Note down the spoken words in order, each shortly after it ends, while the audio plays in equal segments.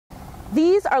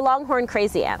These are longhorn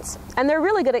crazy ants, and they're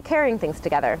really good at carrying things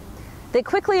together. They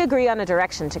quickly agree on a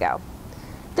direction to go.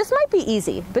 This might be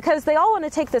easy because they all want to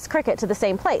take this cricket to the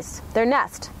same place, their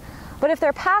nest. But if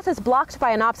their path is blocked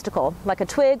by an obstacle, like a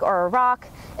twig or a rock,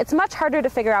 it's much harder to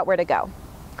figure out where to go.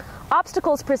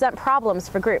 Obstacles present problems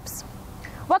for groups.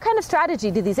 What kind of strategy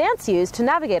do these ants use to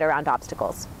navigate around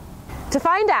obstacles? To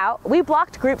find out, we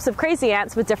blocked groups of crazy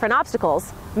ants with different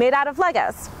obstacles, made out of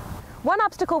Legos. One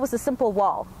obstacle was a simple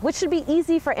wall, which should be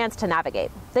easy for ants to navigate.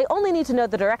 They only need to know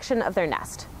the direction of their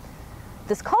nest.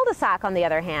 This cul-de-sac, on the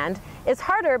other hand, is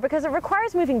harder because it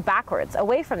requires moving backwards,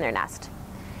 away from their nest.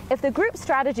 If the group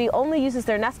strategy only uses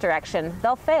their nest direction,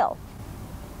 they'll fail.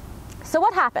 So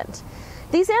what happened?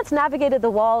 These ants navigated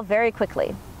the wall very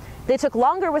quickly. They took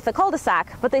longer with the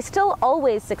cul-de-sac, but they still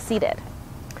always succeeded.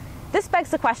 This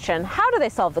begs the question, how do they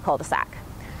solve the cul-de-sac?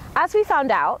 As we found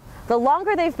out, the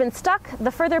longer they've been stuck,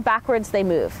 the further backwards they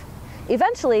move.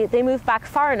 Eventually, they move back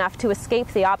far enough to escape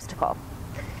the obstacle.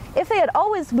 If they had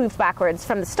always moved backwards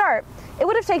from the start, it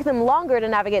would have taken them longer to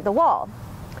navigate the wall.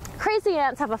 Crazy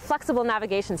ants have a flexible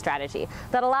navigation strategy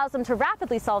that allows them to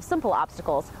rapidly solve simple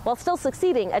obstacles while still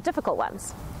succeeding at difficult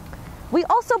ones. We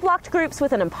also blocked groups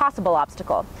with an impossible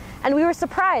obstacle, and we were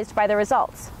surprised by the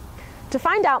results. To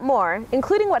find out more,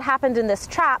 including what happened in this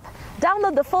trap,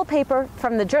 download the full paper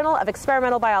from the Journal of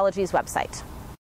Experimental Biology's website.